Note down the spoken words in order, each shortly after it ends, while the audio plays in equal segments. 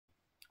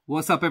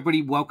What's up,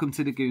 everybody? Welcome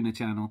to the Gooner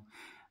channel.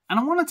 And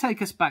I want to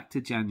take us back to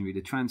January,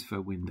 the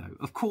transfer window.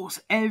 Of course,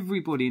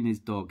 everybody and his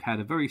dog had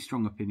a very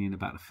strong opinion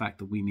about the fact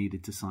that we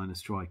needed to sign a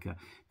striker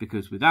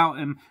because without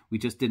him, we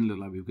just didn't look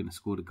like we were going to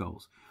score the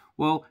goals.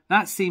 Well,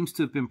 that seems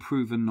to have been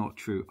proven not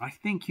true. I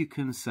think you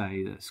can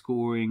say that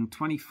scoring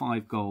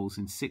 25 goals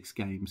in 6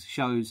 games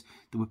shows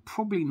that we're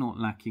probably not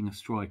lacking a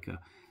striker.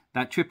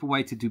 That trip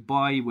away to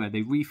Dubai, where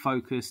they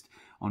refocused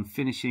on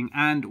finishing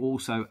and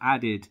also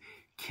added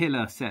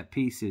killer set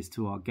pieces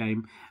to our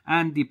game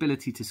and the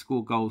ability to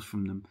score goals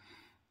from them,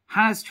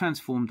 has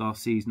transformed our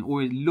season,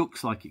 or it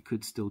looks like it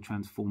could still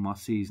transform our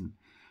season.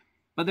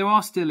 But there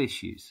are still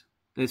issues.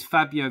 There's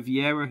Fabio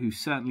Viera, who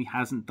certainly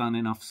hasn't done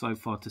enough so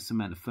far to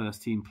cement a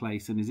first team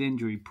place, and his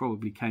injury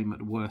probably came at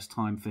the worst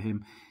time for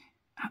him.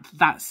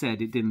 That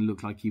said, it didn't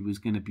look like he was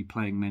going to be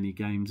playing many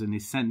games, and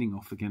his sending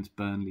off against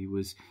Burnley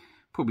was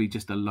probably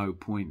just a low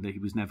point that he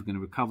was never going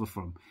to recover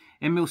from.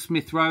 Emile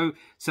Smith-Rowe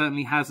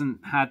certainly hasn't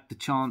had the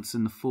chance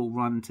and the full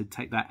run to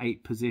take that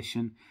 8th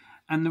position.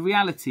 And the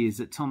reality is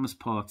that Thomas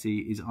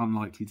Partey is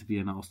unlikely to be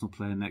an Arsenal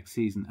player next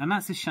season. And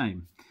that's a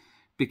shame,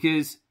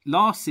 because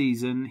last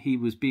season he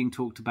was being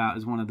talked about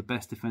as one of the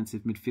best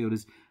defensive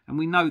midfielders. And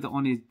we know that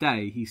on his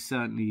day, he's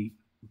certainly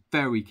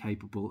very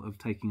capable of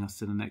taking us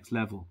to the next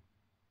level.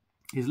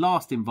 His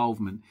last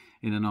involvement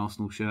in an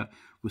Arsenal shirt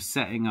was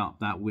setting up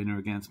that winner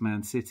against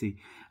Man City.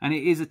 And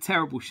it is a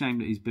terrible shame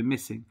that he's been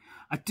missing.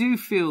 I do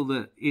feel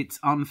that it's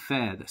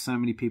unfair that so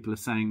many people are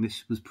saying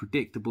this was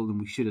predictable and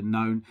we should have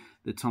known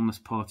that Thomas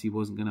Partey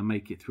wasn't going to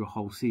make it through a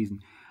whole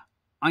season.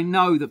 I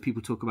know that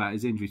people talk about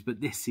his injuries,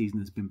 but this season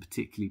has been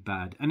particularly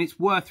bad. And it's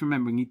worth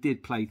remembering he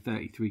did play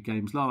 33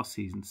 games last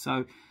season.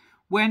 So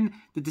when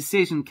the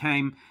decision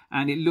came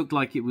and it looked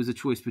like it was a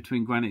choice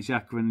between Granit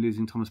Xhaka and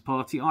losing Thomas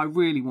Partey, I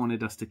really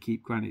wanted us to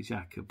keep Granit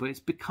Xhaka. But it's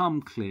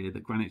become clear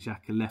that Granit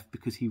Xhaka left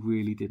because he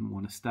really didn't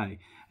want to stay.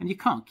 And you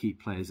can't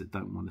keep players that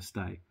don't want to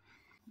stay.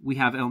 We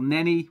have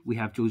Neny, we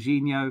have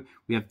Jorginho,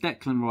 we have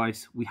Declan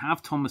Rice, we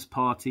have Thomas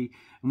Partey,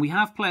 and we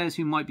have players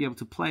who might be able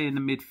to play in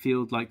the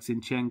midfield like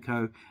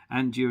Zinchenko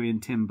and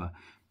Jurrien Timber.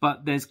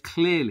 But there's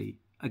clearly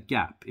a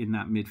gap in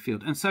that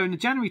midfield. And so in the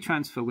January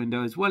transfer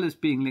window, as well as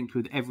being linked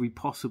with every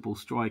possible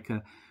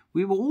striker,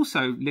 we were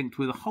also linked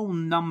with a whole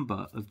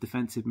number of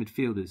defensive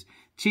midfielders.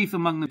 Chief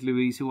among them,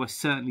 Luiz, who I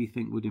certainly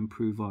think would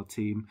improve our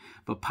team.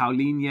 But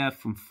Paulinho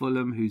from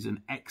Fulham, who's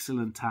an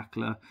excellent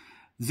tackler.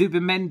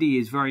 Zubimendi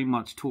is very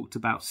much talked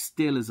about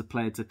still as a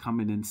player to come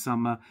in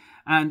summer.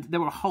 And there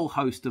were a whole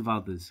host of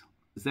others.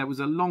 There was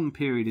a long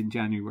period in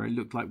January where it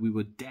looked like we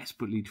were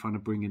desperately trying to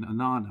bring in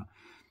Onana.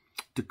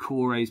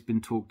 Decore's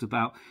been talked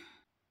about.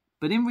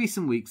 But in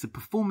recent weeks, the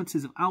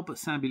performances of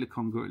Is Sambi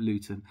Lokonga at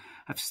Luton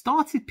have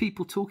started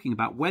people talking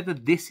about whether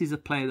this is a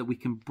player that we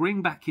can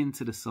bring back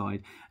into the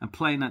side and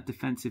play in that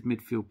defensive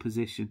midfield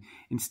position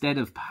instead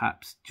of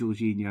perhaps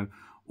Jorginho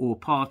or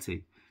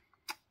Partey.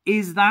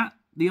 Is that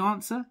the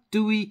answer?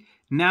 Do we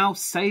now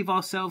save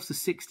ourselves the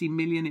 60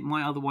 million it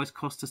might otherwise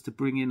cost us to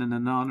bring in an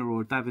Onana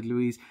or a David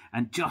Luiz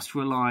and just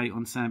rely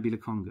on Sambi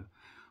Lokonga?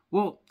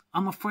 Well,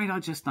 I'm afraid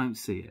I just don't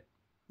see it.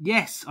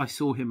 Yes, I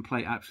saw him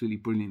play absolutely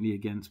brilliantly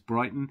against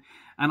Brighton,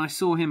 and I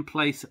saw him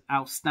play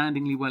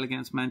outstandingly well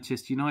against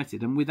Manchester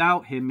United. And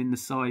without him in the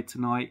side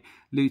tonight,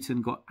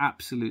 Luton got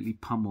absolutely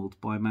pummeled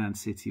by Man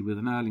City with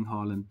an Erling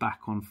Haaland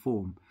back on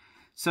form.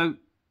 So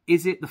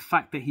is it the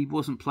fact that he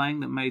wasn't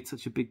playing that made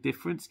such a big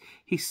difference?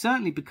 He's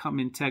certainly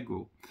become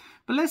integral.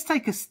 But let's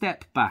take a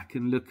step back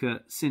and look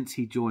at since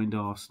he joined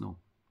Arsenal.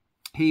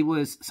 He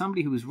was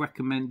somebody who was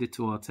recommended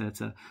to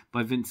Arteta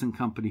by Vincent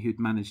Kompany, who'd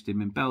managed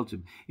him in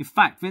Belgium. In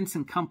fact,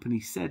 Vincent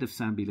Kompany said of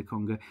Sambi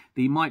Lokonga that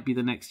he might be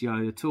the next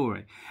Yaya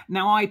Toure.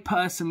 Now, I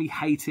personally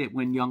hate it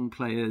when young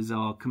players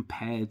are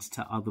compared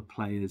to other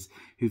players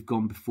who've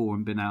gone before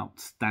and been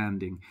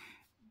outstanding.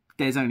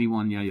 There's only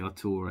one Yaya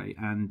Toure,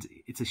 and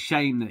it's a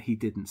shame that he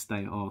didn't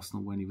stay at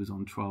Arsenal when he was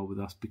on trial with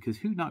us, because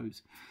who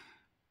knows?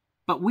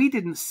 But we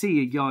didn't see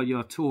a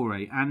Yaya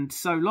Toure, and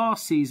so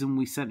last season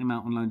we sent him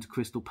out on loan to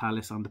Crystal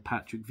Palace under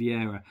Patrick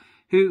Viera,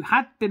 who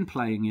had been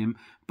playing him,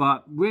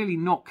 but really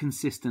not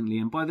consistently.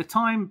 And by the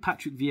time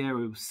Patrick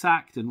Viera was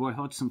sacked and Roy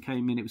Hodgson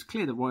came in, it was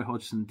clear that Roy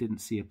Hodgson didn't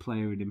see a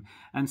player in him.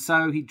 And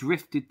so he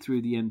drifted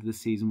through the end of the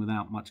season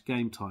without much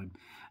game time.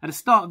 At the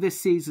start of this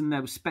season,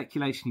 there was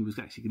speculation he was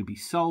actually going to be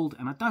sold,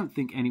 and I don't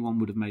think anyone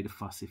would have made a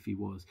fuss if he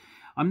was.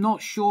 I'm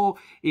not sure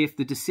if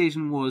the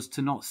decision was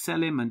to not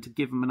sell him and to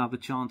give him another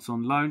chance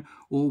on loan,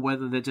 or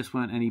whether there just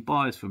weren't any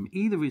buyers for him.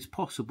 Either is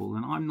possible,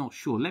 and I'm not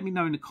sure. Let me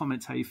know in the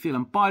comments how you feel.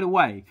 And by the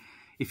way,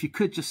 if you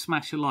could just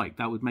smash a like,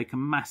 that would make a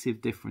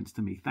massive difference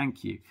to me.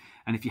 Thank you.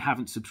 And if you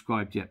haven't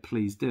subscribed yet,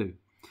 please do.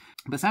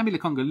 But Sambi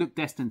Lokonga looked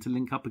destined to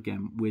link up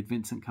again with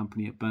Vincent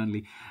Kompany at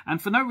Burnley.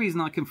 And for no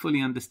reason I can fully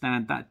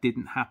understand, that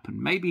didn't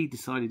happen. Maybe he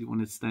decided he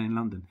wanted to stay in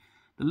London.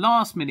 The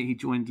last minute he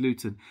joined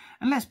Luton.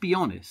 And let's be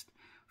honest,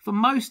 for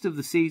most of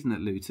the season at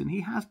Luton,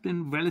 he has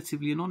been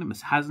relatively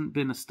anonymous, hasn't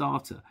been a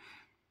starter.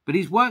 But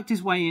he's worked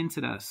his way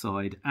into that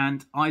side,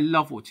 and I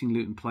love watching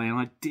Luton play, and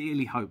I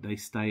dearly hope they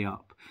stay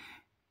up.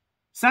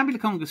 Sambi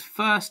Lokonga's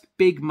first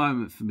big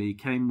moment for me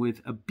came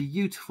with a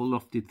beautiful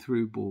lofted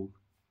through ball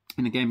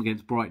in a game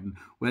against Brighton,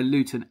 where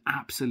Luton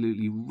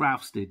absolutely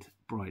rousted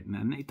Brighton,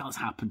 and it does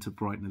happen to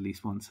Brighton at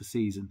least once a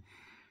season.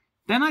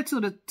 Then I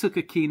sort of took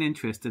a keen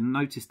interest and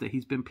noticed that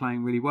he's been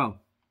playing really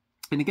well.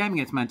 In the game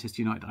against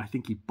Manchester United, I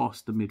think he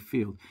bossed the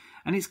midfield,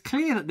 and it's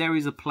clear that there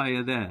is a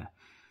player there.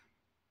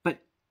 But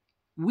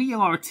we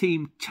are a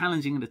team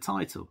challenging the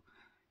title.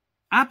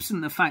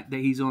 Absent the fact that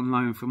he's on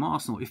loan from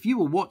Arsenal, if you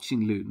were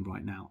watching Luton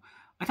right now,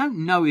 I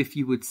don't know if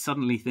you would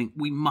suddenly think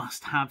we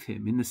must have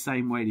him in the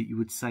same way that you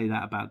would say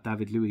that about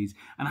David Luiz.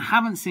 And I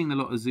haven't seen a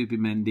lot of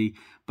Zubimendi,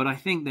 but I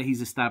think that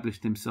he's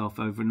established himself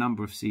over a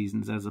number of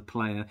seasons as a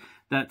player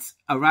that's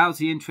aroused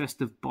the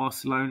interest of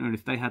Barcelona. And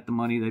if they had the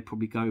money, they'd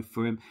probably go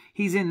for him.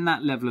 He's in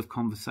that level of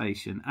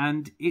conversation.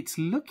 And it's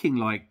looking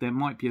like there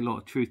might be a lot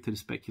of truth to the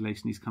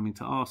speculation he's coming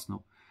to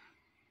Arsenal.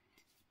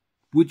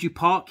 Would you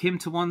park him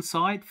to one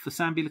side for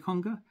Sambi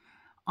Lokonga?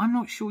 I'm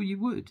not sure you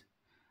would.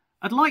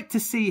 I'd like to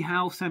see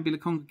how Sambi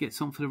Lokonga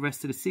gets on for the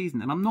rest of the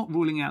season, and I'm not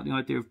ruling out the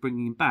idea of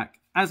bringing him back.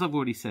 As I've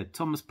already said,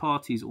 Thomas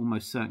Partey is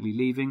almost certainly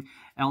leaving.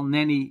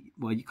 Neny,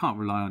 well, you can't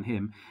rely on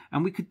him,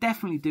 and we could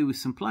definitely do with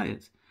some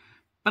players.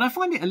 But I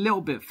find it a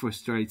little bit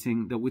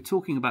frustrating that we're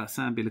talking about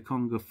Sambi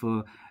Lokonga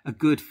for a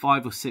good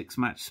 5 or 6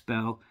 match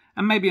spell,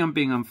 and maybe I'm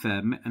being unfair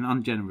and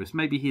ungenerous.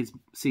 Maybe his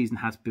season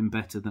has been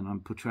better than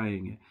I'm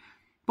portraying it.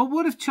 But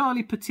what of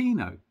Charlie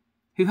Patino,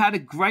 who had a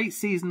great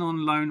season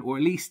on loan, or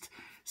at least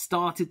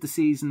started the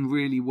season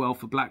really well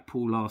for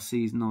Blackpool last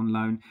season on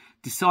loan,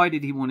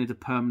 decided he wanted a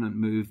permanent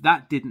move.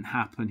 That didn't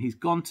happen. He's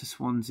gone to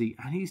Swansea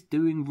and he's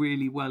doing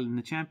really well in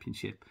the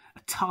Championship.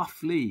 A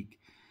tough league.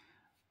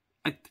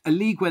 A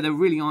league where there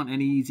really aren't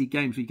any easy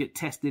games. We get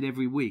tested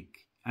every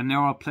week and there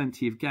are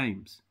plenty of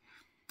games.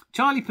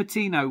 Charlie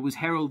Patino was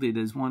heralded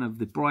as one of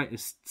the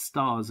brightest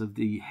stars of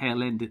the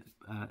Hale End,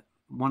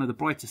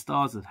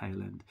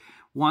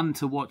 one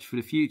to watch for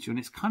the future, and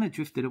it's kind of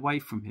drifted away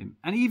from him.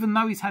 And even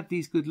though he's had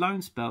these good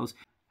loan spells,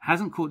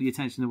 hasn't caught the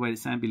attention the way that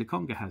Sambi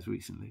Lokonga has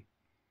recently.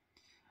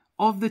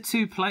 Of the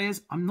two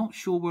players, I'm not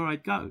sure where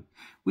I'd go.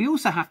 We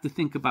also have to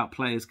think about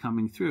players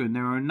coming through, and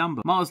there are a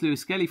number. Miles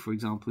Lewis-Skelly, for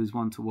example, is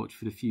one to watch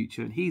for the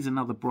future, and he's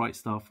another bright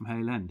star from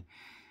Hale End.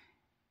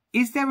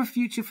 Is there a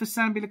future for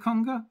Sambi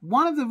Lokonga?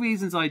 One of the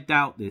reasons I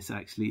doubt this,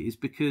 actually, is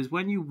because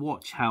when you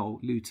watch how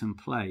Luton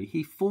play,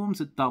 he forms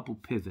a double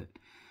pivot.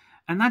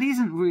 And that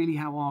isn't really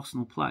how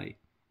Arsenal play.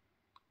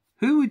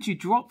 Who would you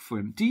drop for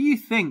him? Do you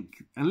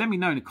think, and let me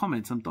know in the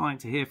comments, I'm dying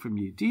to hear from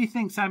you, do you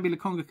think Sambi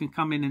Lokonga can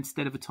come in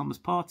instead of a Thomas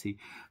Partey?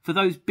 For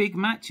those big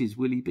matches,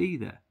 will he be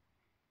there?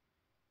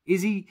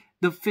 Is he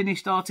the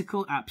finished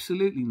article?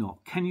 Absolutely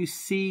not. Can you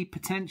see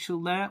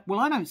potential there? Well,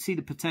 I don't see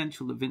the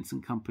potential that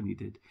Vincent Kompany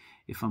did,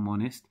 if I'm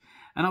honest.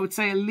 And I would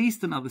say at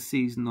least another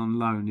season on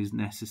loan is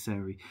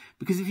necessary.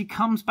 Because if he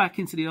comes back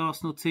into the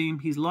Arsenal team,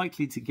 he's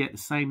likely to get the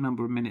same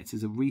number of minutes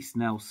as a Reece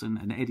Nelson,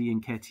 an Eddie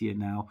Nketiah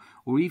now,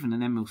 or even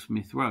an Emil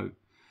Smith-Rowe.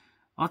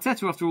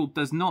 Arteta, after all,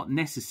 does not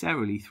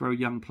necessarily throw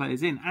young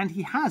players in, and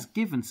he has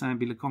given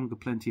Sambi Lokonga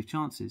plenty of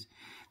chances.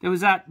 There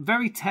was that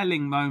very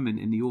telling moment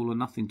in the All or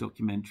Nothing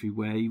documentary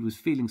where he was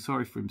feeling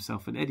sorry for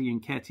himself, and Eddie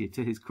Nketiah,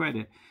 to his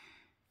credit,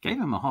 gave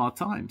him a hard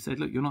time, said,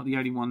 look, you're not the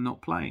only one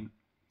not playing.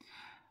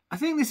 I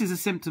think this is a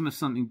symptom of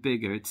something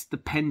bigger. It's the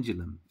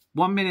pendulum.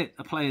 1 minute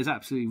a player is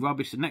absolutely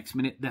rubbish, the next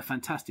minute they're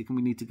fantastic and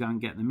we need to go and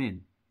get them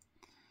in.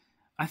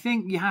 I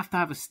think you have to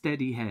have a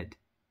steady head.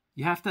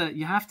 You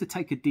have to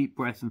take a deep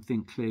breath and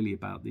think clearly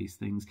about these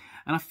things.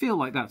 And I feel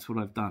like that's what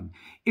I've done.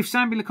 If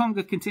Sambi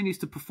Lokonga continues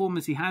to perform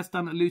as he has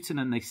done at Luton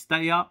and they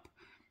stay up,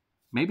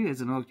 maybe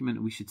there's an argument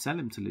that we should sell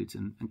him to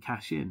Luton and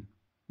cash in.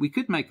 We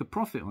could make a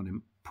profit on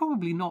him.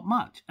 Probably not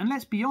much. And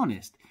let's be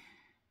honest,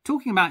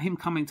 talking about him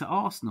coming to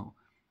Arsenal,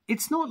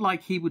 it's not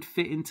like he would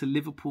fit into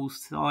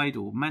Liverpool's side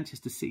or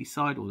Manchester City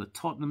side or the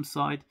Tottenham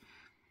side.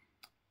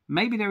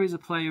 Maybe there is a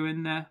player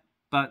in there,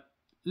 but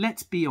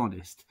let's be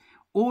honest.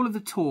 All of the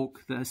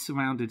talk that has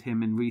surrounded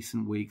him in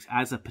recent weeks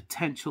as a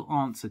potential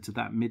answer to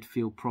that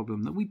midfield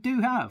problem that we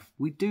do have,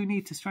 we do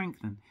need to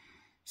strengthen,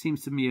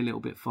 seems to me a little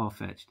bit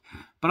far-fetched.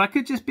 But I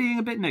could just be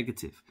a bit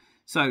negative.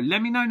 So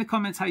let me know in the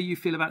comments how you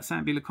feel about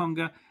Sambi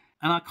Lokonga,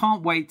 and I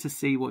can't wait to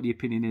see what the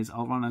opinion is.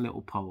 I'll run a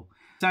little poll.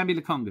 Sambi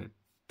Lokonga,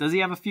 does he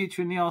have a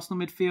future in the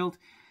Arsenal midfield?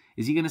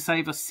 Is he going to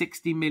save us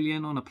 60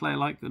 million on a player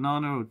like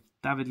Onana or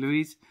David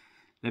Luiz?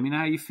 Let me know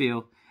how you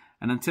feel.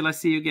 And until I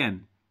see you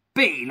again,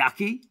 be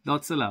lucky.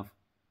 Lots of love.